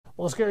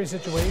Well, a scary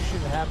situation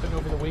happened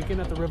over the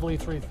weekend at the Rivoli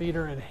 3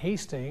 Theater in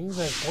Hastings,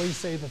 as police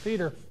say the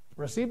theater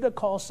received a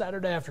call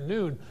Saturday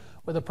afternoon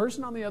with a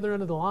person on the other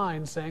end of the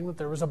line saying that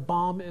there was a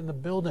bomb in the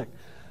building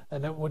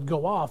and it would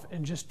go off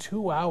in just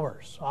 2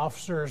 hours.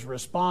 Officers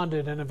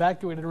responded and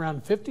evacuated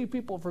around 50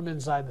 people from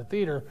inside the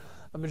theater.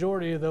 A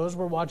majority of those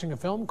were watching a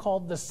film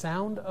called The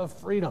Sound of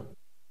Freedom.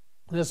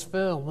 This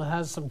film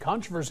has some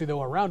controversy,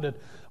 though, around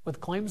it, with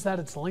claims that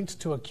it's linked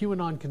to a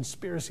QAnon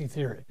conspiracy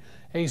theory.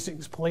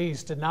 Hastings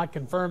police did not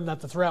confirm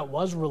that the threat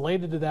was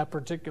related to that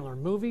particular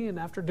movie, and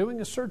after doing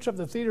a search of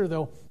the theater,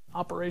 though,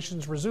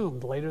 operations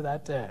resumed later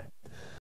that day.